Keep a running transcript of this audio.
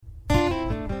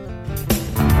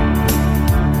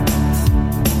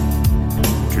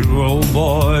old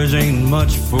boys ain't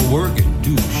much for working.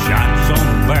 2 shots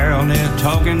on a barrel and they're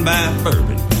talking about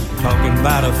bourbon. Talking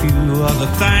about a few other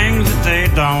things that they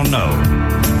don't know.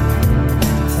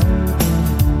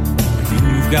 If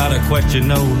you've got a question,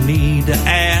 no need to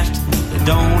ask. They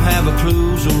don't have a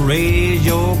clue, so raise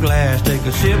your glass. Take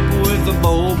a sip with the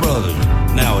Bowl Brothers.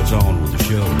 Now it's on with the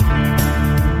show.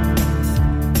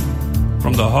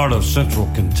 From the heart of central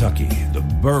Kentucky, the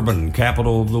bourbon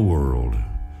capital of the world,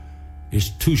 it's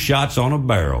 2 shots on a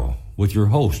barrel with your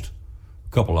host, a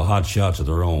couple of hot shots of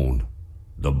their own,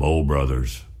 the Bowl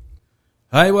Brothers.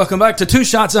 Hey, welcome back to 2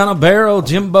 Shots on a Barrel.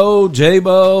 Jimbo,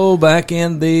 J-Bo, back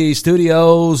in the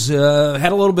studios.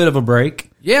 Had a little bit of a break.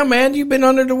 Yeah, man, you've been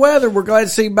under the weather. We're glad to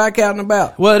see you back out and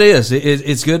about. Well, it is.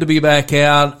 It's good to be back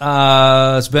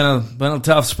out. It's been a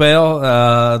tough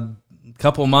spell.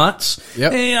 Couple months.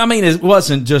 Yep. I mean, it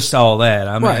wasn't just all that.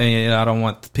 I mean, right. I don't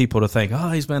want people to think,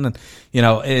 oh, he's been,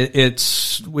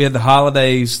 it's we had the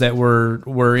holidays that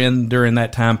were in during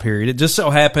that time period. It just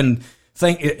so happened.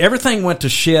 Everything went to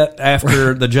shit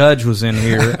after the judge was in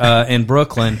here in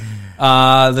Brooklyn.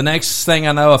 The next thing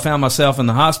I know, I found myself in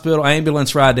the hospital,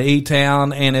 ambulance ride to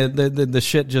E-Town, and the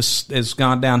shit just has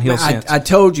gone downhill since. I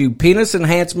told you, penis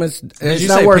enhancements, it's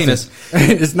not worth it.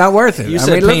 It's not worth it. You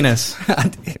said penis.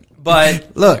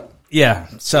 But look. Yeah,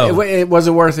 so it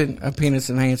wasn't worth it, a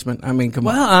penis enhancement. I mean, come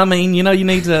on. Well, I mean, you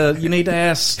need to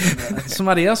ask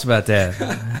somebody else about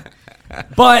that.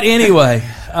 But anyway,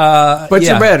 but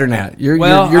you're better now. You're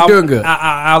doing good.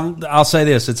 I'll say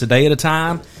this: it's a day at a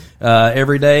time.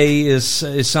 Every day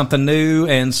is something new,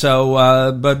 and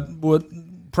so but what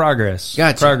progress?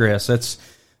 Gotcha. Progress.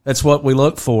 That's what we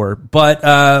look for.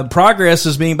 But progress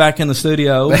is being back in the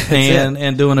studio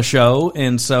and doing a show,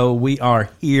 and so we are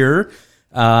here,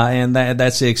 and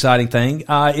that's the exciting thing.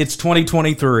 It's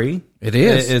 2023. It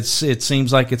is. It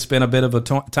seems like it's been a bit of a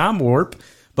time warp.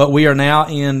 But we are now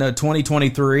in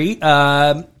 2023,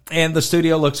 and the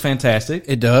studio looks fantastic.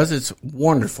 It does. It's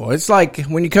wonderful. It's like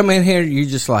when you come in here, you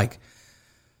just like,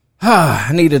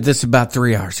 I needed this about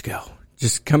 3 hours ago.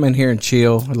 Just come in here and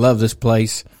chill. I love this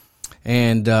place.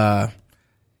 And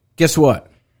guess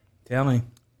what? Tell me.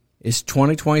 It's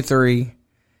 2023,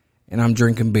 and I'm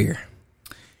drinking beer.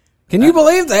 Can you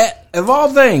believe that? Of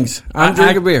all things, I'm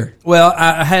drinking beer. Well,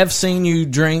 I have seen you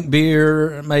drink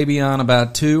beer maybe on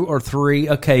about 2 or 3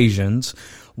 occasions.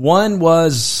 One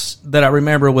was that I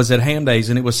remember was at Ham Days,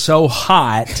 and it was so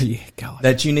hot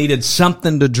that you needed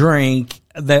something to drink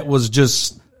that was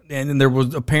just, and there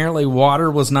was apparently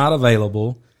water was not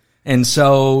available. And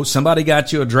so somebody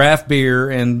got you a draft beer,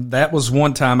 and that was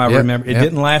one time I remember. It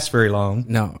didn't last very long.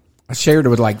 No, I shared it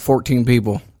with like 14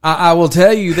 people. I will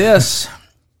tell you this.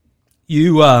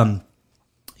 You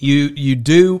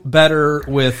do better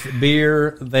with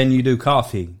beer than you do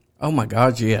coffee. Oh my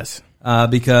God, yes.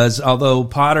 Because although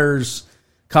Potter's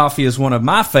coffee is one of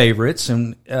my favorites,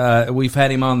 and we've had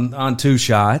him on 2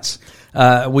 Shots,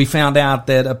 we found out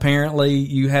that apparently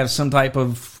you have some type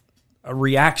of a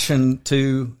reaction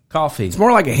to coffee. It's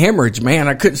more like a hemorrhage, man.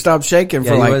 I couldn't stop shaking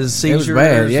for it was seizures, it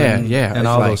was bad. and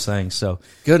all those things. So,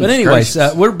 but anyways,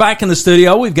 we're back in the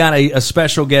studio. We've got a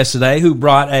special guest today who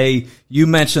brought you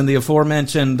mentioned the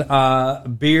aforementioned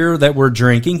beer that we're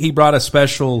drinking. He brought a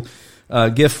special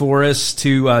gift for us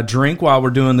to drink while we're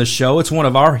doing the show. It's one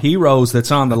of our heroes that's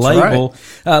on the label.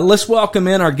 Right. Let's welcome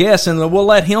in our guest, and we'll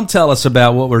let him tell us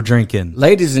about what we're drinking.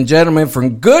 Ladies and gentlemen,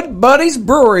 from Good Buddies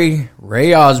Brewery,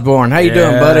 Ray Osborne. How you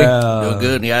doing, buddy? Doing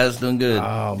good. You guys doing good.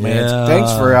 Oh, man.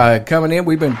 Thanks for coming in.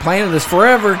 We've been planning this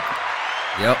forever.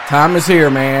 Yep. Time is here,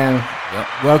 man. Yep.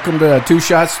 Welcome to 2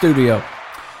 Shots Studio.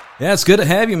 Yeah, it's good to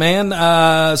have you,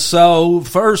 man. So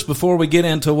first, before we get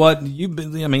into what you've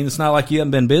been, I mean, it's not like you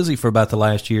haven't been busy for about the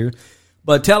last year,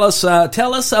 but tell us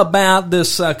about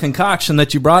this concoction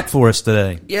that you brought for us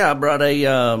today. Yeah, I brought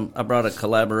a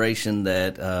collaboration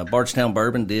that Bardstown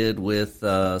Bourbon did with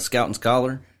Scout and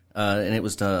Scholar, and it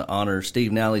was to honor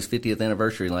Steve Nally's 50th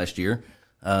anniversary last year.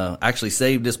 I actually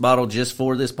saved this bottle just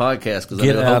for this podcast because I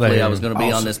knew hopefully I was going to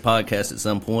be on this podcast at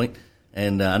some point,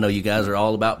 and I know you guys are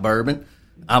all about bourbon.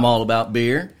 I'm all about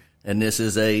beer, and this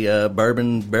is a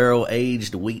bourbon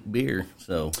barrel-aged wheat beer.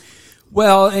 So,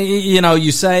 well,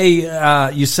 you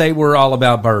say we're all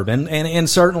about bourbon, and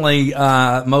certainly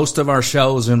most of our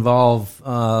shows involve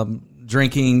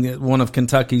drinking one of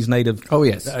Kentucky's native. Oh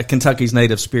yes, Kentucky's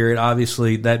native spirit.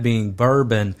 Obviously, that being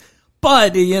bourbon.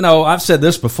 But I've said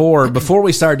this before. Before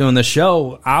we started doing this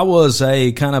show, I was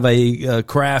a kind of a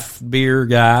craft beer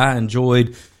guy. I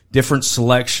enjoyed different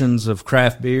selections of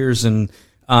craft beers, and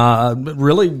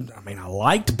really, I mean, I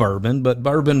liked bourbon, but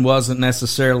bourbon wasn't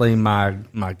necessarily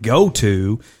my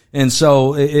go-to. And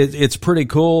so it's pretty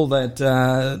cool that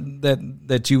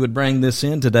you would bring this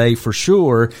in today for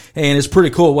sure. And it's pretty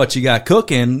cool what you got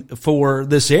cooking for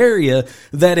this area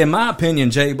that, in my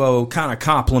opinion, J-Bo kind of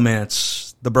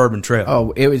complements the Bourbon Trail.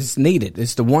 Oh, it was needed.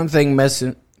 It's the one thing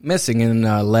missing in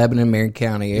Lebanon, Marion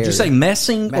County area. Did you say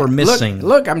messing or missing?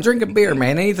 Look, I'm drinking beer,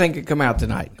 man. Anything could come out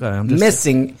tonight. Okay, I'm just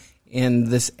missing in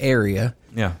this area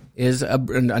is a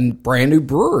brand new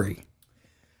brewery.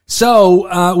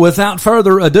 So, without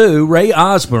further ado, Ray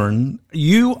Osborne,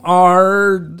 you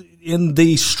are in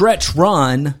the stretch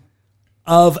run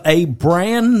of a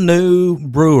brand new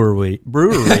brewery.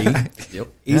 Yep.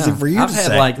 Easy for you I've to had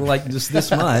say. like just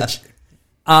this much.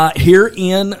 Here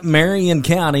in Marion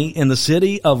County, in the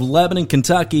city of Lebanon,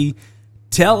 Kentucky.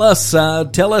 Tell us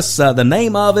the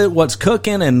name of it, what's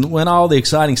cooking, and when all the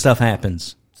exciting stuff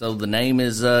happens. So the name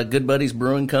is Good Buddies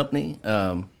Brewing Company.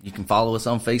 You can follow us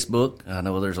on Facebook. I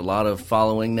know there's a lot of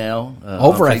following now.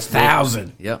 Over on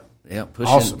 1,000. Yep.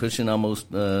 Awesome. Pushing almost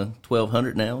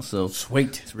 1,200 now. So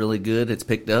sweet. It's really good. It's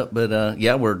picked up. But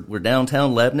we're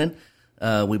downtown Lebanon.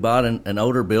 We bought an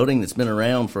older building that's been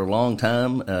around for a long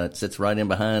time. It sits right in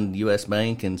behind U.S.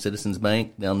 Bank and Citizens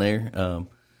Bank down there.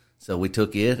 So we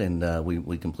took it and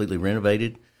we completely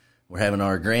renovated. We're having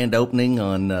our grand opening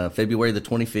on February the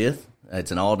 25th.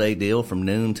 It's an all-day deal from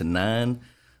noon to 9.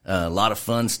 A lot of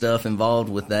fun stuff involved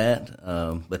with that.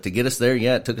 But to get us there,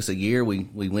 it took us a year. We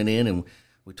went in and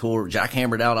we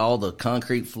jackhammered out all the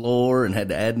concrete floor and had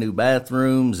to add new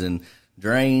bathrooms and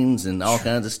drains and all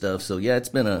kinds of stuff. So it's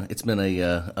been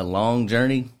a long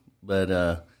journey, but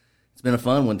it's been a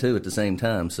fun one too at the same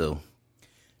time. So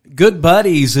Good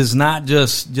Buddies is not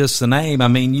just the name. I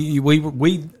mean,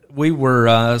 we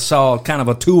were saw kind of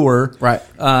a tour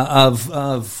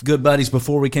of Good Buddies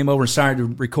before we came over and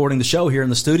started recording the show here in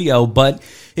the studio. But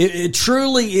it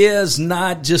truly is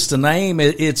not just a name.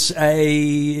 It's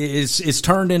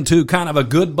turned into kind of a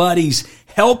Good Buddies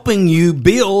helping you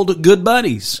build good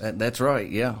buddies. That's right.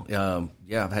 Yeah.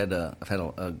 I've had a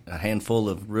handful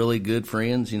of really good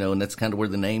friends, and that's kind of where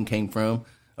the name came from.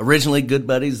 Originally, Good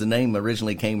Buddies, the name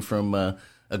originally came from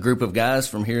a group of guys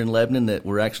from here in Lebanon that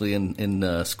were actually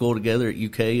in school together at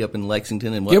UK up in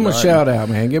Lexington and whatnot. Give them a shout out,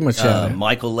 man. Give them a shout out.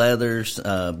 Michael Leathers,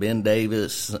 Ben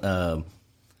Davis,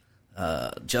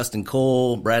 Justin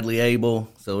Cole, Bradley Abel.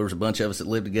 So there was a bunch of us that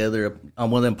lived together on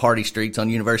one of them party streets on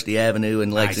University Avenue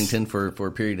in Lexington for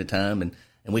a period of time. And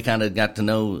we kind of got to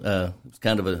know, it was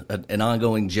kind of an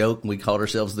ongoing joke. And we called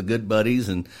ourselves the Good Buddies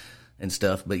and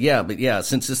stuff. But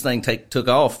since this thing took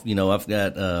off, I've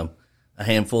got a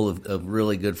handful of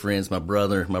really good friends. My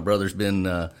brother's been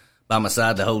by my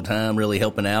side the whole time, really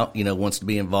helping out, wants to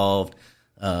be involved.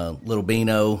 Little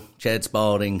Bino, Chad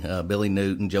Spalding, Billy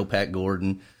Newton, Joe Pat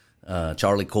Gordon,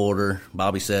 Charlie Corder,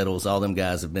 Bobby Settles, all them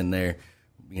guys have been there.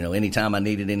 Anytime I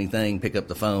needed anything, pick up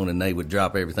the phone and they would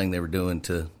drop everything they were doing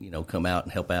to, come out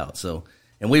and help out. So,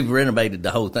 and we've renovated the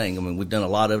whole thing. I mean, we've done a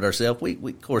lot of it ourselves. We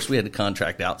of course, we had to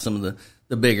contract out some of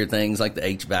the bigger things like the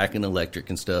HVAC and electric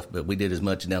and stuff, but we did as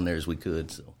much down there as we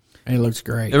could. So it looks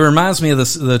great. It reminds me of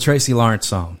the Tracy Lawrence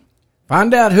song.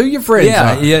 Find out who your friends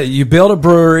are. Yeah, you build a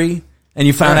brewery and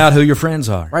you find out who your friends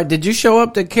are. Right. Did you show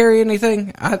up to carry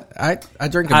anything? I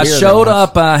drink a beer. I showed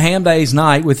up Ham Days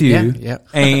night with you. Yeah.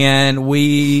 And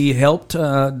we helped.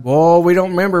 Well, we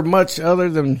don't remember much other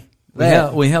than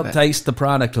that. We helped taste the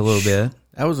product a little bit.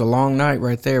 That was a long night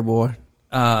right there, boy.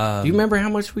 Do you remember how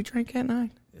much we drank that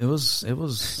night? It was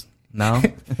no.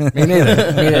 Me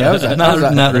neither.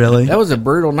 Not really. That was a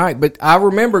brutal night. But I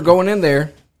remember going in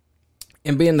there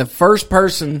and being the first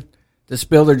person to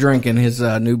spill their drink in his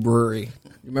new brewery.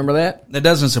 You remember that? That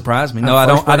doesn't surprise me. No,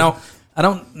 I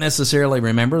don't necessarily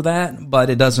remember that, but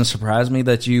it doesn't surprise me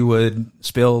that you would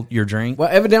spill your drink. Well,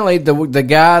 evidently the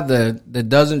guy that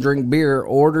doesn't drink beer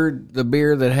ordered the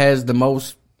beer that has the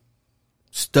most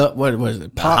stuff. What was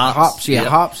it? Hops. Yeah,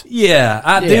 hops. Yeah,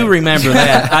 I do remember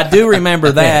that. I do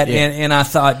remember that, and I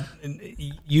thought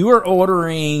you were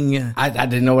ordering. I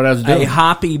didn't know what I was doing. A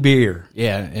hoppy beer.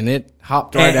 Yeah, and it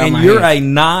hopped right down my And you're hand. a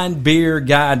non-beer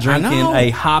guy drinking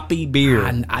a hoppy beer.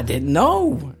 I didn't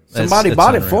know. Somebody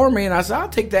bought it for me, and I said, "I'll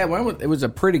take that one." It was a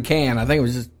pretty can. I think it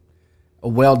was just a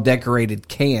well-decorated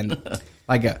can,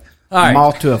 like a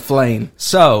moth to a flame.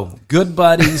 So, Good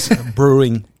Buddies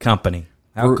Brewing Company.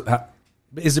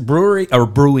 Is it brewery or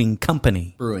brewing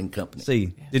company? Brewing company.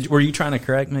 See, were you trying to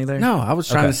correct me there? No, I was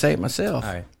trying to say it myself.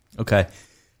 All right. Okay.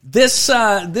 This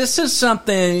is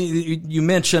something you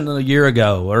mentioned a year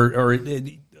ago, or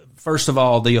first of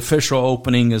all, the official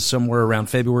opening is somewhere around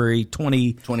February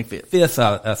 25th.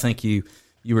 I think you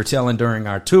were telling during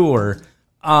our tour,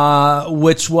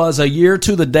 which was a year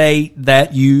to the date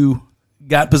that you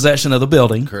got possession of the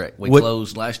building. Correct. We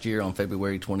closed last year on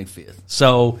February 25th.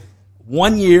 So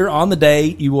 1 year on the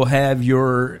date, you will have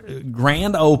your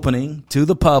grand opening to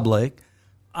the public.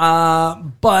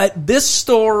 But this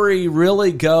story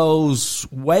really goes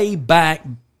way back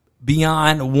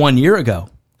beyond 1 year ago.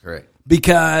 Correct.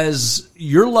 Because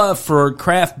your love for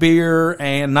craft beer,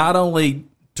 and not only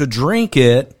to drink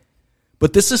it,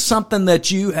 but this is something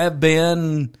that you have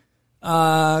been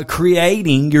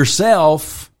creating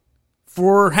yourself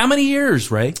for how many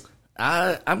years, Ray?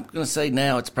 I'm going to say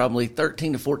now it's probably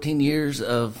 13 to 14 years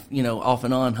of, off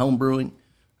and on home brewing.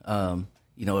 My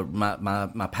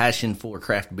passion for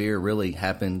craft beer really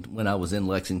happened when I was in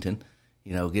Lexington,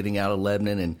 getting out of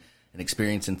Lebanon and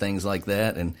experiencing things like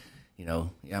that. And,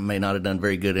 I may not have done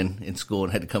very good in school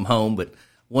and had to come home, but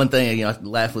one thing, I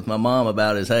laughed with my mom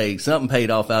about is, hey, something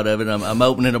paid off out of it. I'm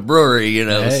opening a brewery,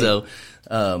 Hey. So,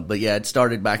 but yeah, it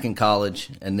started back in college.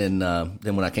 And then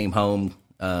when I came home,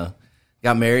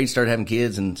 got married, started having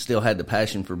kids, and still had the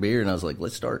passion for beer. And I was like,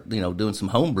 let's start, doing some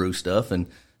homebrew stuff, and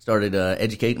started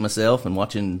educating myself and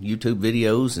watching YouTube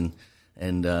videos.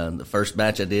 And the first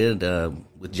batch I did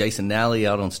with Jason Nally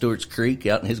out on Stewart's Creek,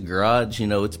 out in his garage.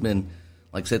 It's been,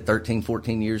 like I said, 13,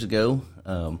 14 years ago.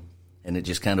 And it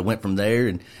just kind of went from there.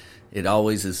 And it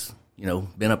always has,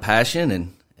 been a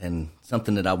passion and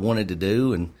something that I wanted to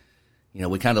do. And,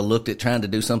 we kind of looked at trying to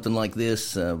do something like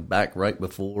this back right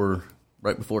before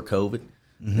COVID.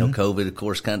 Mm-hmm. COVID, of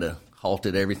course, kind of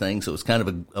halted everything. So it's kind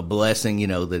of a blessing,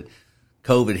 that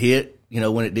COVID hit,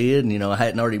 when it did. And, I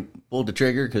hadn't already pulled the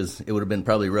trigger because it would have been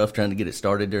probably rough trying to get it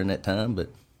started during that time. But,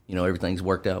 everything's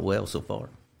worked out well so far.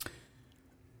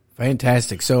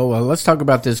 Fantastic. So let's talk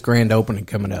about this grand opening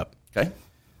coming up. Okay.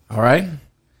 All right.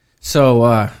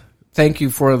 So thank you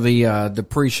for the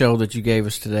pre-show that you gave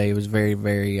us today. It was very,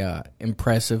 very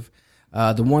impressive.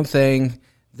 The one thing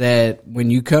that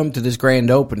when you come to this grand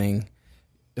opening,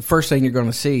 the first thing you're going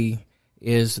to see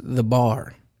is the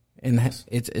bar. And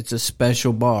it's a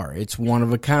special bar. It's one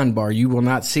of a kind bar. You will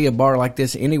not see a bar like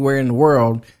this anywhere in the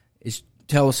world.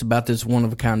 Tell us about this one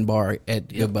of a kind bar at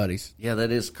Good Buddies. Yeah,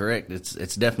 that is correct.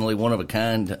 It's definitely one of a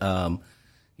kind.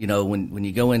 When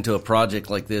you go into a project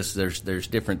like this, there's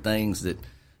different things that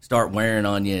start wearing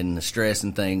on you, and the stress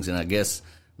and things. And I guess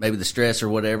maybe the stress or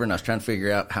whatever. And I was trying to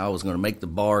figure out how I was going to make the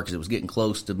bar because it was getting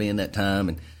close to being that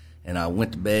time. And I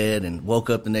went to bed and woke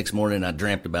up the next morning and I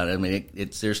dreamt about it. I mean,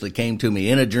 it seriously came to me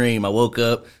in a dream. I woke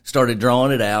up, started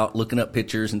drawing it out, looking up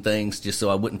pictures and things just so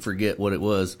I wouldn't forget what it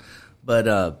was.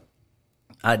 But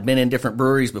I'd been in different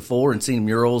breweries before and seen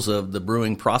murals of the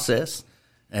brewing process.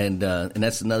 And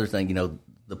that's another thing,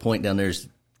 the point down there is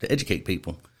to educate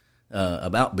people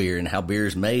about beer and how beer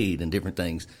is made and different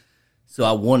things. So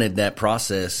I wanted that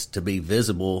process to be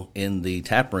visible in the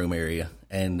tap room area.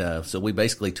 And so we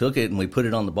basically took it and we put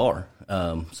it on the bar.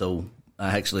 So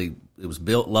it was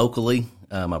built locally.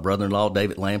 My brother-in-law,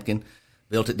 David Lampkin,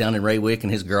 built it down in Raywick in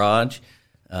his garage.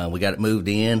 We got it moved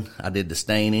in. I did the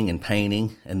staining and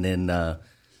painting. And then a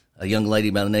young lady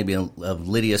by the name of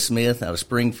Lydia Smith out of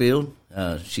Springfield.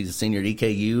 She's a senior at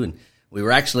EKU. And we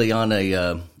were actually on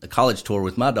a college tour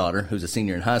with my daughter, who's a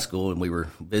senior in high school, and we were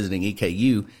visiting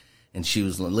EKU.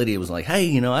 And Lydia was like,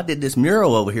 hey, I did this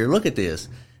mural over here. Look at this.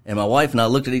 And my wife and I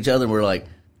looked at each other and we were like,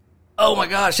 oh my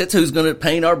gosh, that's who's going to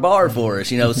paint our bar for us,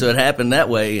 So it happened that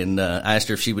way. And I asked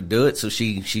her if she would do it. So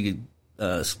she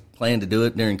planned to do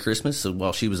it during Christmas. So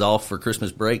while she was off for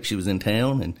Christmas break, she was in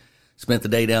town and spent the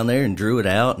day down there and drew it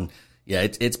out. And yeah,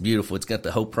 it's beautiful. It's got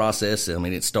the whole process. I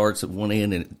mean, it starts at one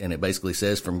end and it basically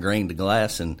says from grain to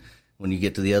glass. And when you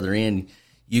get to the other end,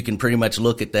 you can pretty much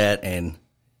look at that and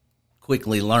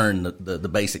quickly learn the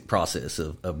basic process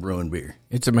of brewing beer.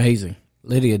 It's amazing.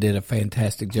 Lydia did a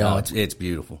fantastic job. No, it's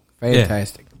beautiful.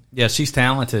 Fantastic. Yeah, she's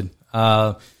talented.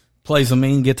 Plays a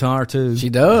mean guitar too. She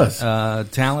does.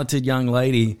 Talented young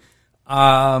lady.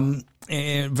 And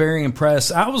very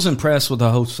impressed. I was impressed with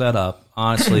the whole setup,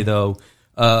 honestly, though,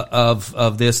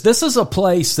 of this. This is a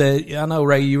place that I know,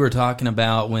 Ray, you were talking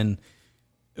about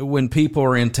when people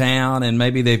are in town and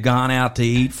maybe they've gone out to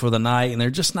eat for the night and they're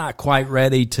just not quite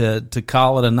ready to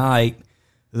call it a night.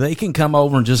 They can come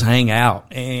over and just hang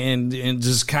out and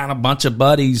just kind of a bunch of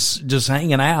buddies just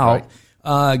hanging out,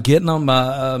 right. Getting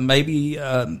them maybe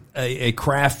a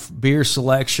craft beer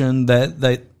selection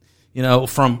that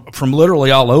from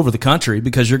literally all over the country,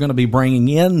 because you're going to be bringing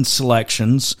in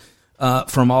selections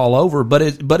from all over. But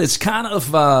it's kind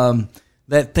of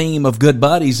that theme of Good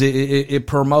Buddies. It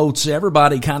promotes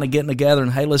everybody kind of getting together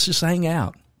and, hey, let's just hang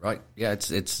out. Right. Yeah.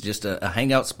 It's just a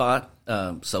hangout spot,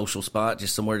 social spot,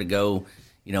 just somewhere to go.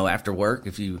 After work,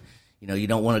 if you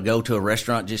don't want to go to a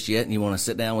restaurant just yet and you want to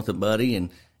sit down with a buddy and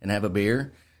have a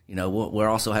beer, we'll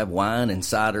also have wine and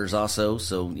ciders also,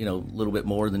 so a little bit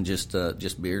more than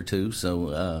just beer too.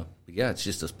 So it's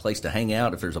just a place to hang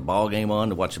out. If there's a ball game on,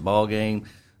 to watch a ball game.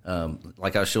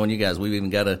 Like I was showing you guys, we've even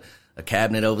got a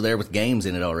cabinet over there with games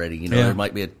in it already. There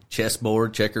might be a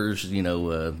chessboard, checkers,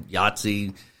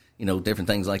 Yahtzee, different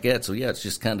things like that. So it's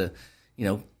just kind of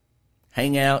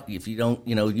hang out. If you don't,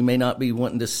 you may not be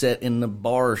wanting to sit in the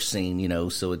bar scene,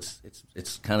 so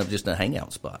it's kind of just a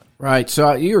hangout spot. Right.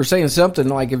 So you were saying something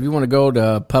like if you want to go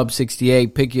to Pub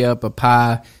 68, pick you up a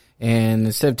pie, and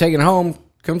instead of taking it home,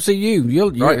 come see you.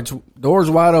 Right. It's doors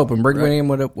wide open. Bring in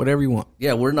whatever you want.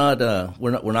 Yeah, we're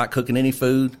not cooking any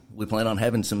food. We plan on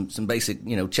having some basic,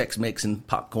 Chex Mix and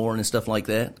popcorn and stuff like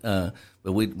that.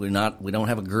 But we don't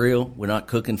have a grill. We're not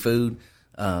cooking food.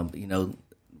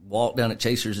 Walt down at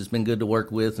Chasers has been good to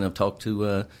work with, and I've talked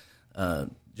to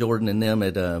Jordan and them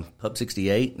at Pub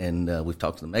 68, and we've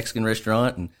talked to the Mexican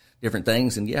restaurant and different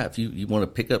things. And if you want to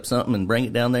pick up something and bring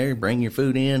it down there, bring your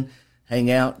food in,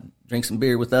 hang out, drink some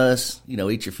beer with us,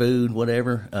 eat your food,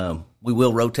 whatever. We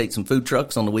will rotate some food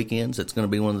trucks on the weekends. That's going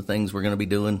to be one of the things we're going to be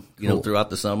doing, throughout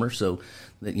the summer, so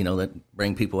that that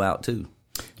bring people out too.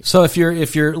 So if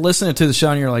you're listening to the show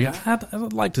and you're like, I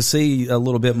would like to see a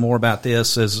little bit more about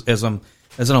this as I'm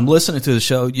listening to the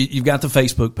show, you've got the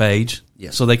Facebook page,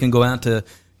 so they can go out to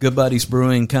Good Buddies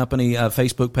Brewing Company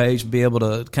Facebook page, be able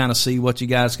to kind of see what you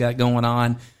guys got going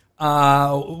on.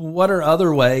 What are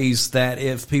other ways that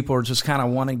if people are just kind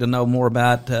of wanting to know more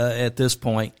about at this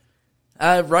point?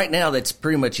 Right now, that's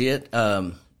pretty much it.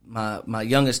 My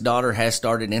youngest daughter has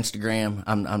started Instagram.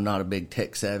 I'm not a big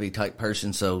tech savvy type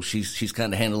person, so she's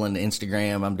kind of handling the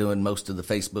Instagram. I'm doing most of the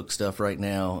Facebook stuff right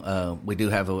now. We do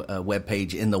have a web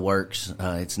page in the works.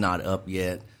 It's not up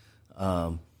yet,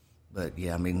 but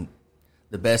the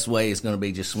best way is going to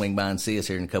be just swing by and see us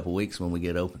here in a couple of weeks when we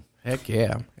get open. Heck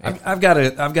yeah! I've got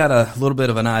a little bit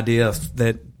of an idea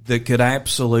that could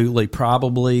absolutely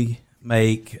probably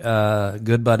make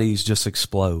Good Buddies just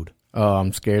explode. Oh,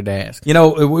 I'm scared to ask.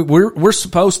 We're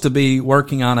supposed to be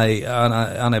working on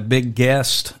a big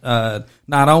guest. Not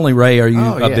only Ray, are you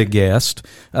a big guest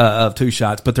of Two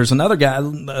Shots, but there's another guy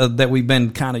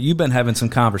that you've been having some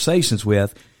conversations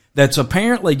with that's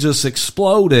apparently just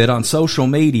exploded on social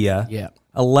media. Yeah,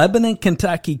 a Lebanon,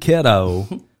 Kentucky kiddo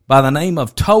by the name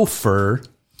of Topher.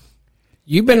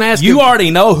 You've been asking. You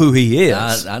already know who he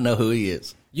is. I know who he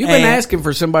is. You've been asking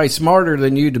for somebody smarter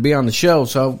than you to be on the show,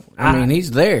 so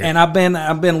he's there. And I've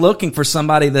been looking for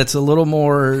somebody that's a little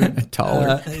more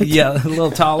taller, a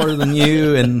little taller than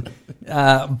you. And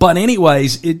but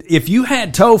anyways, if you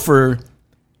had Topher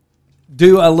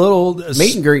do a little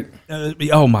meet and greet,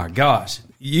 oh my gosh,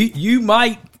 you'll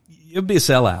be a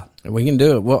sellout. We can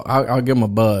do it. Well, I'll give him a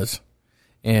buzz,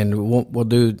 and we'll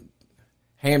do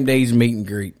Ham Days meet and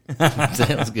greet.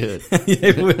 Sounds good.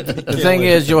 The thing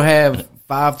is, you'll have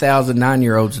 5,000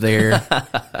 9-year-olds there.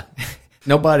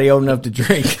 Nobody old enough to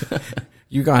drink.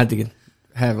 You're gonna have to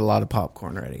have a lot of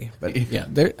popcorn ready. But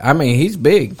he's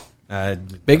big.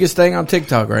 Biggest thing on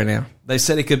TikTok right now. They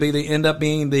said it could end up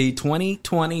being the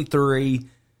 2023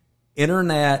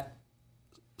 internet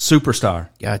superstar.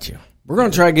 Gotcha. We're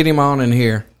gonna try to get him on in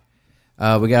here.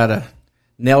 We gotta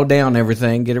nail down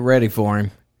everything, get it ready for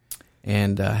him,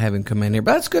 and have him come in here.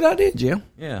 But that's a good idea, Jim.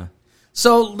 Yeah.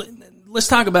 So let's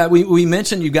talk about. We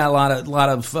mentioned you got a lot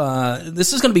of.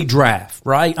 This is going to be draft,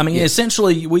 right? I mean,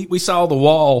 essentially, we saw the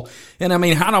wall, and I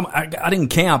mean, I didn't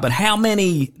count, but how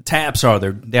many taps are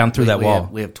there down through that wall?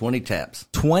 We have 20 taps.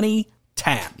 20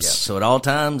 taps. Yeah. So at all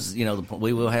times,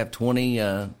 we will have 20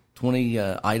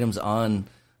 items on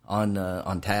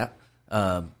tap.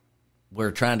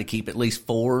 We're trying to keep at least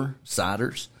 4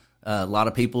 ciders. A lot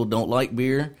of people don't like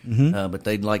beer, but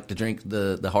they'd like to drink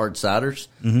the hard ciders.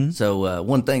 So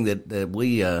one thing that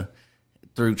we,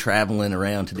 through traveling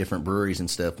around to different breweries and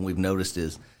stuff, we've noticed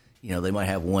is, they might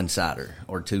have 1 cider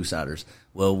or 2 ciders.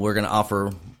 Well, we're going to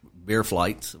offer beer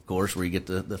flights, of course, where you get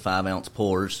the 5-ounce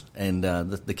pours. And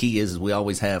the key is we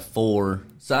always have 4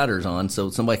 ciders on, so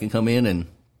somebody can come in, and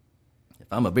if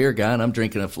I'm a beer guy and I'm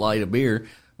drinking a flight of beer,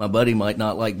 my buddy might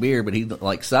not like beer, but he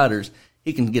likes ciders.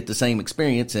 He can get the same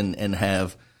experience and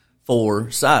have 4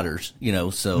 ciders,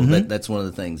 so that's one of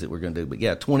the things that we're going to do.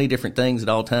 But 20 different things at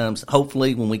all times.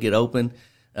 Hopefully when we get open,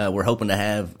 we're hoping to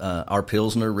have our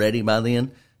Pilsner ready by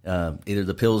then, either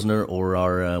the Pilsner or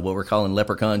our what we're calling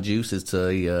Leprechaun Juice. It's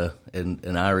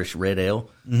an Irish red ale.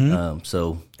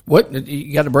 So what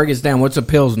you got to break this down. What's a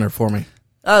Pilsner for me?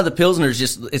 The Pilsner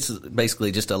is it's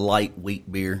basically just a light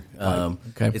wheat beer.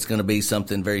 Okay. It's going to be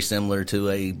something very similar to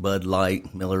a Bud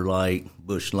Light, Miller Light,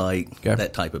 Busch Light,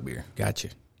 that type of beer. Gotcha.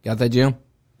 Got that, Jim?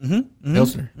 Mm-hmm.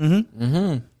 Pilsner.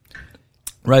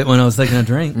 Right when I was taking a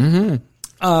drink.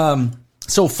 Mm-hmm.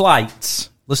 So flights.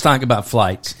 Let's talk about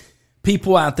flights.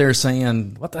 People out there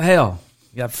saying, what the hell?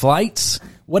 You got flights?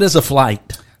 What is a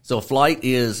flight? So a flight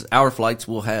is, our flights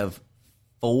will have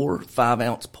 4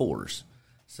 5-ounce pours.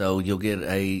 So you'll get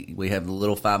we have the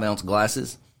little 5-ounce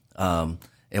glasses, and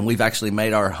we've actually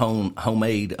made our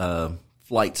homemade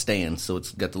flight stands. So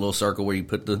it's got the little circle where you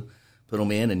put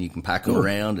them in, and you can pack them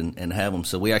around and have them.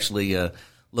 So we actually,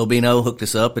 Lil Bino hooked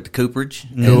us up at the cooperage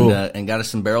and got us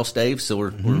some barrel staves. So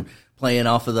we're playing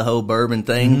off of the whole bourbon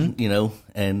thing,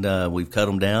 and we've cut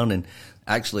them down, and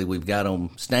actually we've got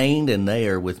them stained, and they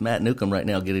are with Matt Newcomb right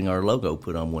now getting our logo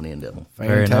put on one end of them.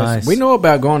 Very nice. We know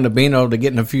about going to Bino to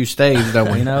getting a few staves,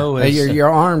 don't we? Your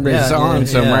arm is on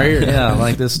somewhere here. Yeah,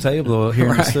 like this table here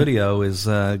in the studio is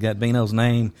got Bino's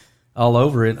name all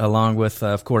over it, along with,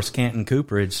 of course, Canton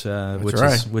Cooperage,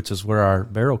 which is where our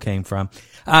barrel came from.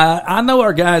 I know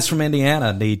our guys from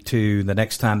Indiana need to, the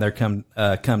next time they come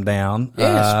down.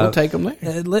 Yes, we'll take them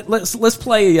there. Let's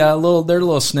play their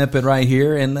little snippet right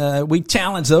here, and we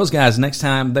challenge those guys next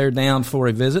time they're down for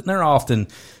a visit, and they're often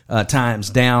times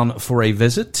down for a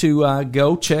visit, to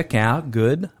go check out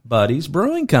Good Buddies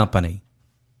Brewing Company.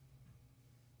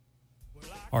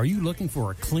 Are you looking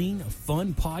for a clean,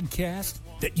 fun podcast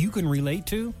that you can relate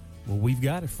to? Well, we've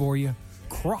got it for you.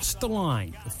 Cross the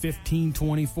Line. The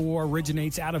 1524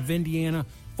 originates out of Indiana.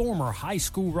 Former high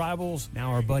school rivals.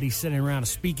 Now our buddies sitting around a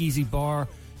speakeasy bar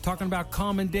talking about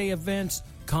common day events,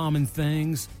 common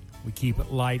things. We keep it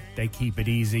light. They keep it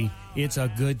easy. It's a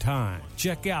good time.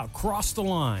 Check out Cross the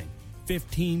Line.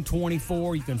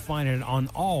 1524. You can find it on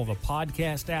all the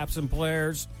podcast apps and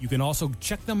players. You can also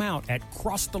check them out at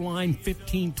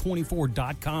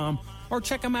crosstheline1524.com or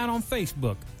check them out on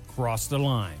Facebook. Cross the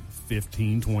Line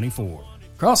 1524.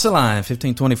 Cross the Line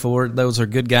 1524. Those are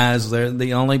good guys. They're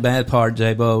the only bad part,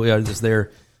 J-Bo, is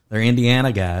they're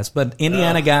Indiana guys. But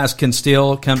Indiana guys can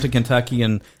still come to Kentucky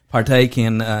and partake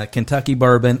in Kentucky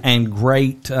bourbon and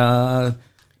great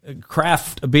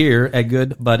craft beer at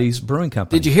Good Buddies Brewing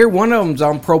Company. Did you hear one of them's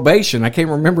on probation? I can't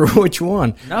remember which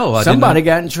one. No, I somebody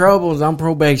got in trouble, was on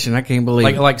probation. I can't believe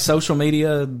it. Like social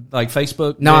media, like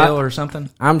Facebook deal or something?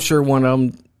 I'm sure one of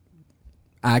them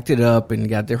acted up and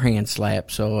got their hand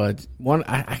slapped. So one,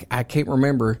 I can't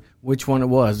remember which one it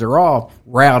was. They're all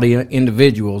rowdy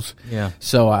individuals. Yeah.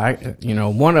 So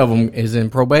one of them is in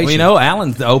probation. Well,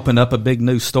 Alan opened up a big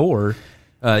new store.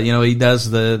 He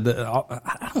does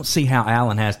I don't see how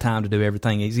Alan has time to do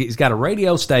everything. He's got a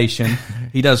radio station.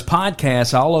 He does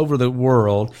podcasts all over the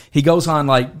world. He goes on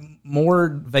like more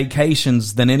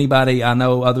vacations than anybody I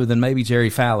know other than maybe Jerry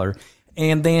Fowler.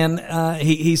 And then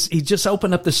he just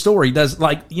opened up the store. He does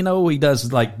he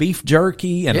does like beef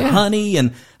jerky and honey,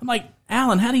 and I'm like,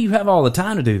 Alan, how do you have all the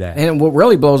time to do that? And what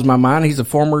really blows my mind, he's a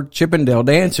former Chippendale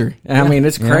dancer. I mean,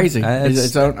 it's crazy.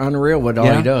 It's unreal what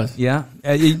all he does. Yeah.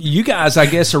 You guys, I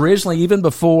guess, originally, even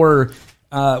before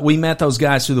we met those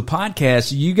guys through the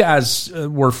podcast, you guys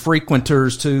were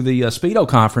frequenters to the Speedo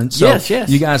conference. So yes.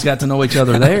 You guys got to know each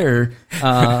other there.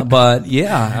 But,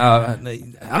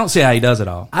 I don't see how he does it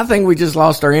all. I think we just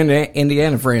lost our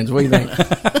Indiana friends. What do you think?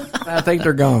 I think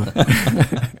they're gone.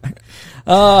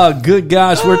 Oh, good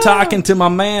gosh. We're talking to my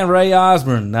man, Ray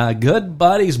Osborne, Good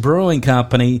Buddies Brewing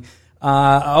Company,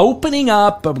 opening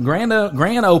up a grand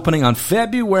opening on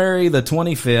February the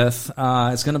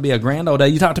 25th. It's going to be a grand old day.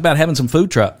 You talked about having some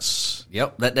food trucks.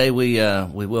 Yep. That day we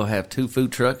will have 2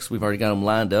 food trucks. We've already got them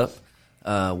lined up.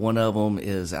 One of them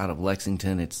is out of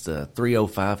Lexington. It's the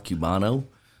 305 Cubano.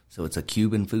 So it's a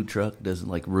Cuban food truck. Does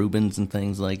like Rubens and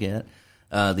things like that.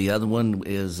 The other one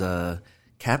is,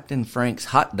 Captain Frank's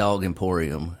Hot Dog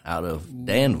Emporium out of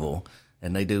Danville,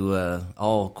 and they do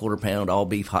all quarter-pound,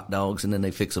 all-beef hot dogs, and then they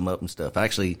fix them up and stuff. I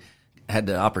actually had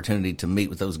the opportunity to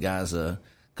meet with those guys a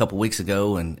couple weeks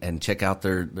ago and check out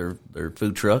their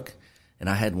food truck, and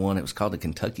I had one. It was called the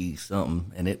Kentucky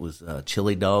something, and it was a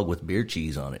chili dog with beer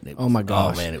cheese on it. Oh, my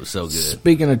gosh. Oh, man, it was so good.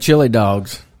 Speaking of chili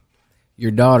dogs, your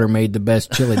daughter made the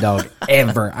best chili dog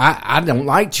ever. I don't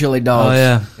like chili dogs. Oh,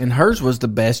 yeah. And hers was the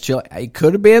best chili. It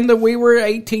could have been that we were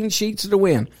 18 sheets to the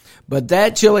win. But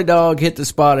that chili dog hit the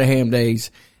spot at Ham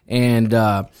Days. And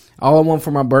all I want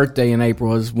for my birthday in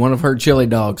April is one of her chili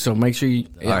dogs. So make sure you,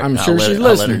 Right, I'm sure she's I'll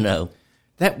let listening. her know.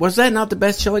 Was that not the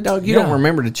best chili dog? You don't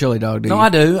remember the chili dog, do you? No, I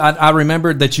do. I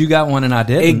remembered that you got one and I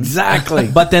didn't.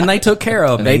 Exactly. But then they took care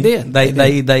of me. They did.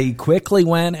 They quickly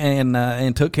went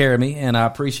and took care of me, and I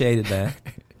appreciated that.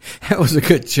 That was a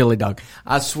good chili dog.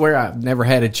 I swear I've never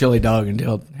had a chili dog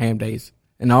until Ham Days.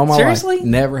 In all my Seriously? life.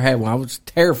 Never had one. I was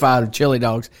terrified of chili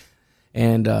dogs.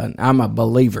 And I'm a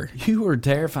believer. You were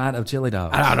terrified of chili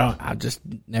dogs. I just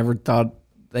never thought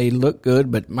they look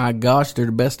good, but my gosh, they're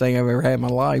the best thing I've ever had in my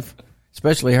life,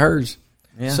 especially hers.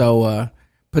 Yeah. So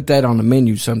put that on the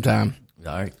menu sometime.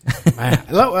 All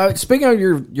right. Look, speaking of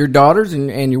your daughters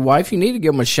and your wife, you need to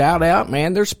give them a shout out,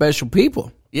 man. They're special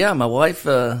people. Yeah, my wife,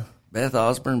 Beth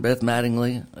Osborne, Beth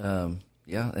Mattingly.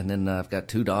 And then I've got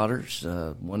 2 daughters.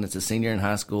 One that's a senior in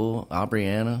high school,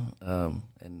 Aubriana,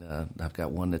 and I've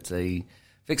got one that's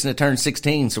fixing to turn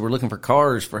 16. So we're looking for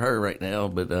cars for her right now.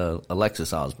 But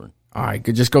Alexis Osborne. All right,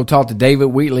 could just go talk to David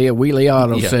Wheatley at Wheatley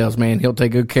Auto Sales, man. He'll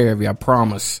take good care of you, I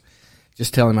promise.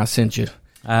 Just tell him I sent you.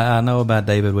 I know about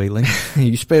David Wheatley.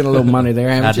 You spent a little money there,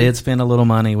 haven't you? I did spend a little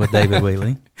money with David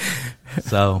Wheatley.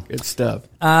 So good stuff.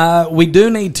 We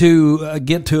do need to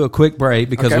get to a quick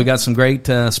break because Okay. we got some great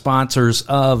sponsors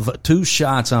of 2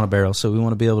 Shots on a Barrel. So we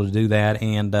want to be able to do that,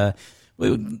 and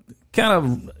we would kind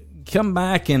of come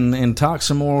back and talk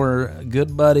some more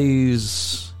Good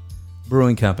Buddies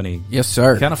Brewing Company. Yes,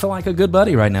 sir. Kind of feel like a good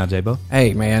buddy right now, J-Bo.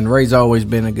 Hey, man, Ray's always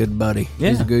been a good buddy. Yeah.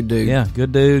 He's a good dude. Yeah,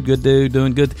 good dude,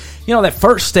 doing good. You know, that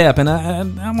first step, and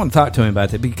I want to talk to him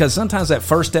about that because sometimes that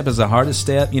first step is the hardest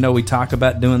step. You know, we talk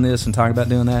about doing this and talk about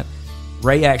doing that.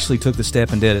 Ray actually took the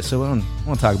step and did it. So I want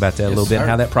to talk about that a little bit, sir.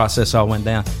 how that process all went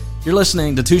down. You're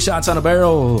listening to 2 Shots on a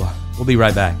Barrel. We'll be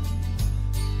right back.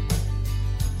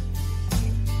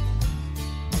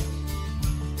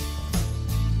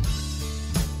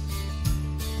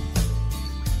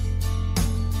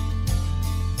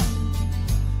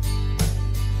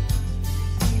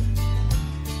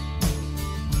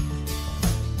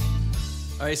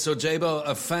 All right, so J-Bo,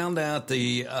 I found out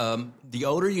the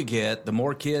older you get, the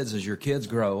more kids, as your kids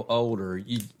grow older,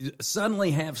 you suddenly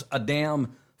have a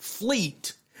damn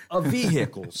fleet of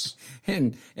vehicles.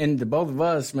 And the both of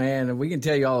us, man, we can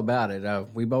tell you all about it.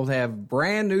 We both have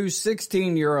brand new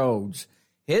 16-year-olds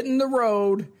hitting the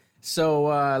road. So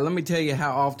let me tell you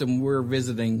how often we're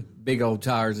visiting Big Old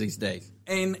Tires these days.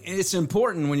 And it's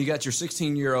important when you got your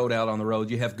 16-year-old out on the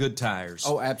road, you have good tires.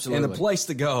 Oh, absolutely. And the place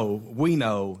to go, we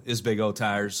know, is Big O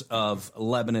Tires of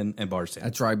Lebanon and Bardstown.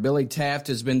 That's right. Billy Taft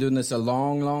has been doing this a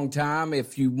long, long time.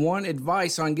 If you want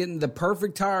advice on getting the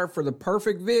perfect tire for the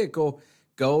perfect vehicle,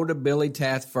 go to Billy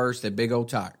Taft first at Big O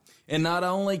Tire. And not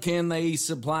only can they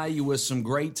supply you with some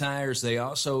great tires, they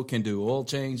also can do oil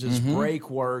changes, brake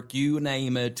work, you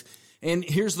name it. And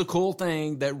here's the cool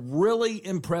thing that really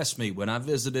impressed me when I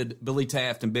visited Billy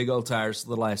Taft and Big O Tires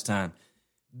the last time.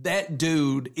 That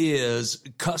dude is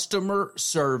customer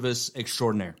service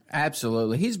extraordinaire.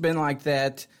 Absolutely. He's been like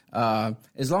that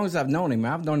as long as I've known him.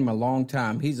 I've known him a long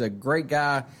time. He's a great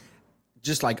guy,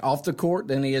 just like off the court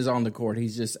than he is on the court.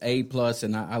 He's just A+,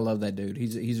 and I love that dude.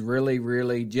 He's really,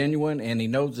 really genuine, and he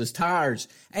knows his tires.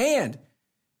 And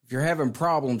if you're having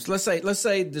problems, let's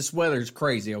say this weather's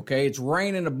crazy, okay? It's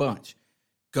raining a bunch.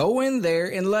 Go in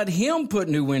there and let him put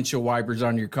new windshield wipers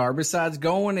on your car besides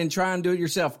going and trying to do it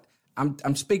yourself.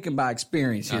 I'm speaking by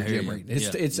experience here, Jim Reed.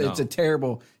 It's a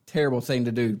terrible, terrible thing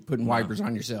to do, putting wipers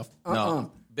on yourself.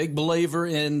 No. Big believer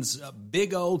in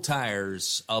Big O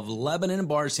Tires of Lebanon and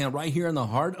Bardstown, right here in the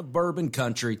heart of bourbon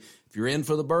country. If you're in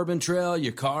for the bourbon trail,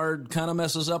 your car kind of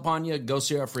messes up on you, go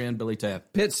see our friend Billy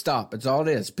Taft. Pit stop. That's all it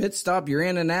is. Pit stop. You're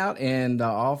in and out and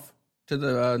off to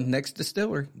the next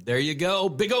distillery. There you go.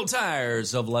 Big O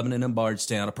Tires of Lebanon and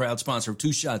Bardstown, a proud sponsor of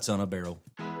 2 Shots on a Barrel.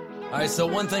 All right, so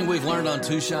one thing we've learned on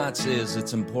 2 Shots is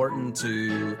it's important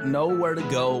to know where to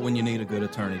go when you need a good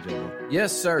attorney, Joe.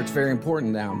 Yes, sir. It's very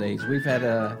important nowadays. We've had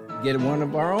to get one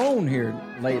of our own here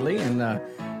lately, and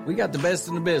we got the best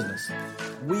in the business.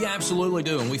 We absolutely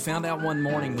do, and we found out one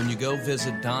morning when you go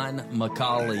visit Don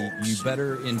McCauley, you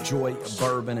better enjoy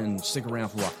bourbon and stick around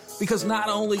for a while. Because not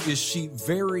only is she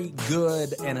very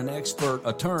good and an expert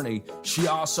attorney, she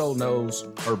also knows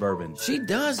her bourbon. She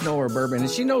does know her bourbon, and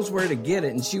she knows where to get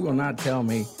it, and she will not tell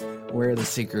me where the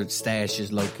secret stash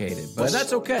is located. But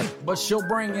that's okay. But she'll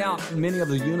bring out many of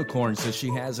the unicorns that she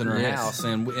has in her house,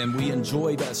 and we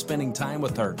enjoyed spending time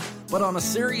with her. But on a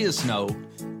serious note,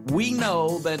 we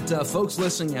know that folks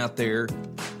listening out there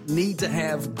need to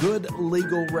have good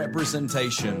legal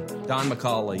representation. Don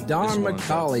McCauley. Don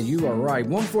McCauley, you are right.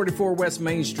 144 West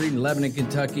Main Street in Lebanon,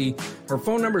 Kentucky. Her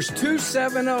phone number is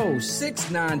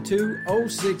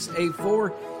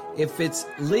 270-692-0684. If it's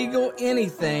legal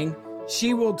anything,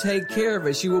 she will take care of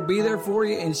it. She will be there for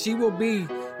you, and she will be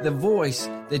the voice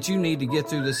that you need to get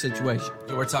through this situation.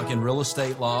 We're talking real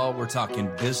estate law. We're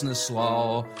talking business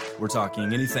law. We're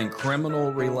talking anything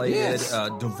criminal related,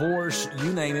 divorce,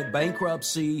 you name it,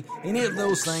 bankruptcy, any of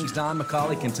those things. Don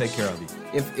McCauley can take care of you.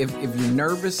 If you're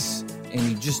nervous and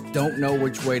you just don't know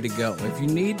which way to go, if you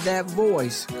need that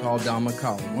voice, call Don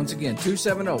McCauley. Once again,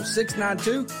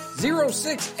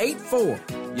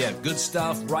 270-692-0684. Yeah, good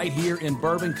stuff right here in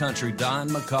Bourbon Country. Don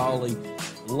McCauley,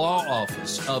 Law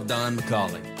Office of Don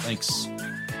McCauley. Thanks.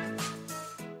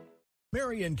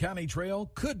 Marion County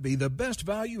Trail could be the best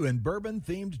value in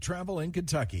bourbon-themed travel in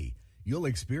Kentucky. You'll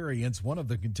experience one of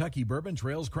the Kentucky Bourbon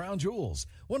Trail's crown jewels,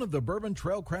 one of the Bourbon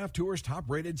Trail Craft Tour's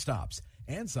top-rated stops,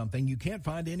 and something you can't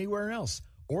find anywhere else.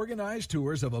 Organized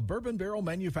tours of a bourbon barrel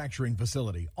manufacturing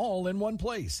facility, all in one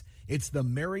place. It's the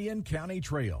Marion County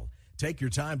Trail. Take your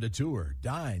time to tour,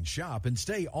 dine, shop, and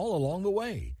stay all along the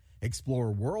way.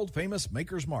 Explore world-famous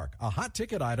Maker's Mark, a hot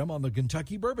ticket item on the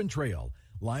Kentucky Bourbon Trail.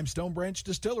 Limestone Branch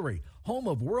Distillery, home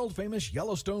of world-famous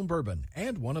Yellowstone bourbon,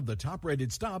 and one of the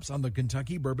top-rated stops on the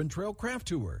Kentucky Bourbon Trail Craft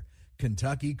Tour.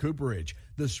 Kentucky Cooperage,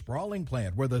 the sprawling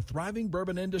plant where the thriving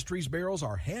bourbon industry's barrels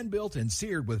are hand-built and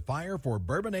seared with fire for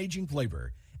bourbon aging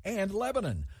flavor. And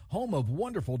Lebanon, home of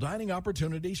wonderful dining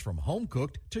opportunities from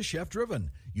home-cooked to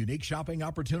chef-driven. Unique shopping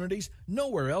opportunities,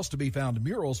 nowhere else to be found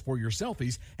murals for your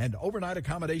selfies, and overnight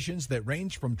accommodations that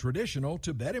range from traditional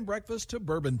to bed and breakfast to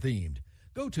bourbon-themed.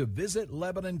 Go to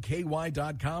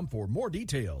visitlebanonky.com for more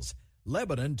details.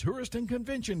 Lebanon Tourist and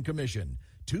Convention Commission,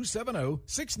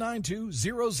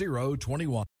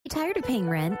 270-692-0021. Tired of paying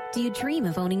rent? Do you dream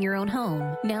of owning your own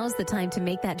home? Now's the time to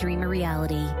make that dream a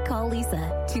reality. Call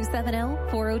Lisa,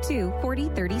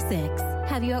 270-402-4036.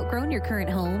 Have you outgrown your current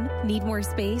home? Need more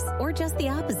space? Or just the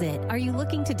opposite? Are you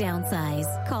looking to downsize?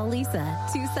 Call Lisa,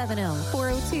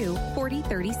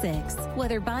 270-402-4036.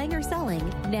 Whether buying or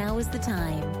selling, now is the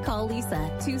time. Call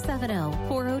Lisa,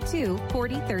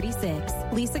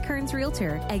 270-402-4036. Lisa Kearns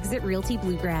Realtor, Exit Realty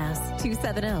Bluegrass,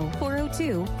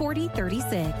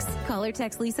 270-402-4036. Call or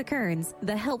text Lisa Kearns,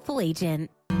 the helpful agent.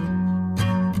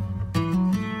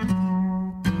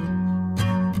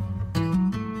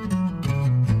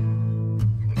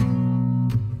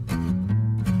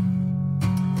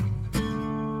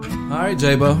 All right,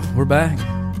 J-Bo, we're back.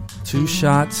 2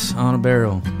 shots on a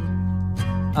barrel.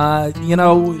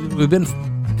 We've been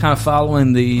kind of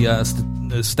following the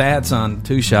stats on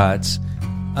 2 shots,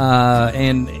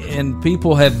 and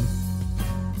people have,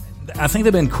 I think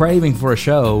they've been craving for a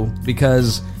show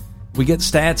because we get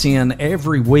stats in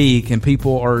every week, and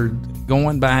people are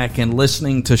going back and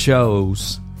listening to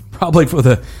shows probably for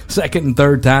the second and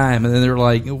third time, and then they're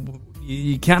like,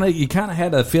 you kind of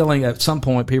had a feeling at some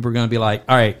point people are going to be like,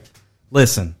 all right,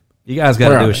 listen, you guys got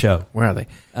to do a show. Where are they?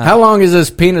 How long is this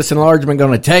penis enlargement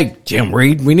going to take, Jim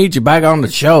Reed? We need you back on the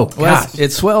show. Well,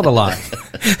 it swelled a lot.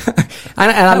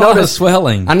 I noticed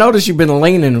swelling. I noticed you've been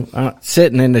leaning,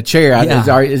 sitting in the chair.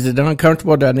 Yeah. Is it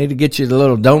uncomfortable? Do I need to get you a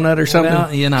little donut or something?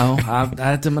 Well, I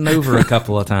had to maneuver a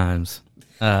couple of times.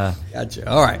 Gotcha.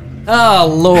 All right.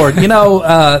 Oh, Lord.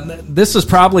 This is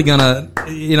probably going to,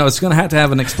 it's going to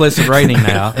have an explicit rating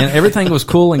now. And everything was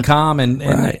cool and calm, and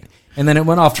Right. And then it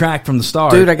went off track from the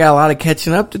start. Dude, I got a lot of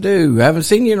catching up to do. I haven't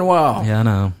seen you in a while.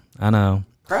 Yeah, I know.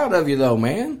 Proud of you, though,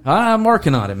 man. I'm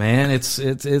working on it, man. It's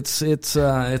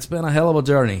been a hell of a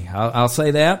journey. I'll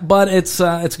say that, but it's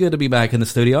good to be back in the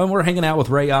studio, and we're hanging out with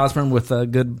Ray Osborne with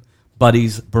Good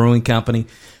Buddies Brewing Company.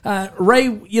 Ray,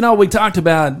 we talked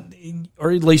about,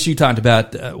 or at least you talked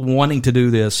about, wanting to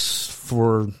do this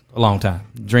for a long time.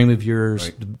 Dream of yours,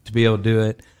 right, to be able to do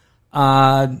it.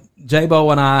 J-Bo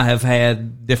and I have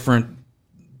had different,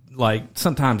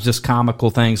 sometimes just comical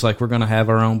things, like we're going to have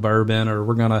our own bourbon, or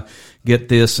we're going to get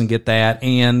this and get that,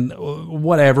 and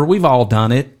whatever. We've all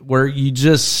done it, where you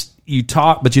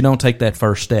talk, but you don't take that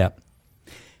first step.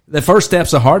 The first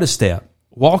step's the hardest step.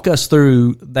 Walk us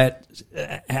through that.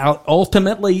 How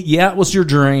ultimately, it was your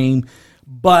dream,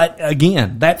 but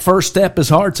again, that first step is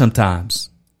hard sometimes.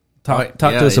 Talk to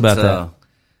us about that.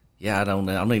 I don't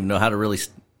even know how to really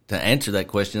to answer that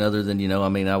question, other than,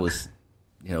 I was,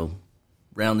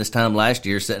 around this time last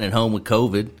year sitting at home with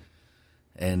COVID,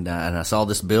 and I saw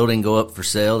this building go up for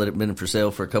sale that had been for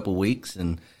sale for a couple of weeks,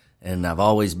 and I've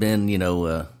always been,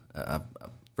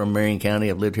 from Marion County.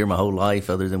 I've lived here my whole life,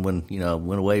 other than when, I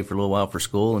went away for a little while for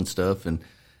school and stuff, and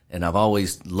I've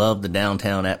always loved the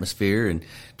downtown atmosphere and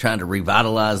trying to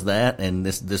revitalize that, and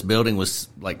this building was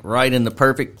right in the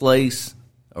perfect place,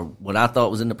 or what I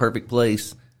thought was in the perfect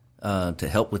place, to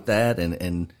help with that,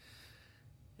 and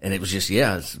it was just,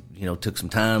 took some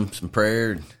time, some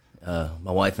prayer.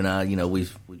 My wife and I,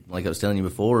 we've, like I was telling you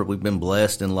before, we've been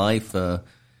blessed in life.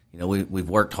 We've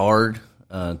worked hard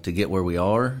to get where we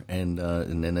are, and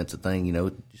then that's the thing,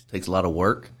 it just takes a lot of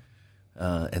work.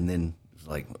 And then it's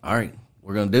like, all right,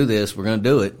 we're going to do this, we're going to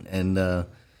do it, and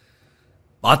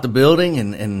bought the building,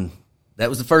 and that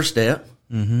was the first step.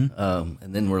 Mm-hmm.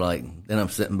 And then then I'm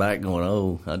sitting back going,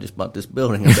 oh, I just bought this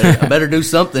building. I better do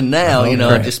something now.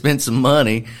 I just spent some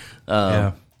money.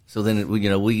 So then,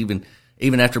 we even,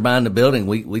 even after buying the building,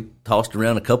 we tossed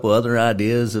around a couple other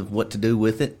ideas of what to do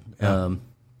with it, and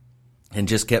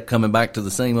just kept coming back to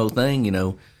the same old thing. You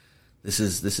know, this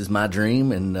is my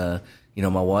dream, and you know,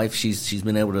 my wife, she's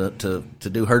been able to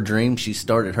do her dream. She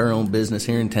started her own business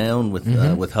here in town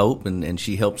with Hope, and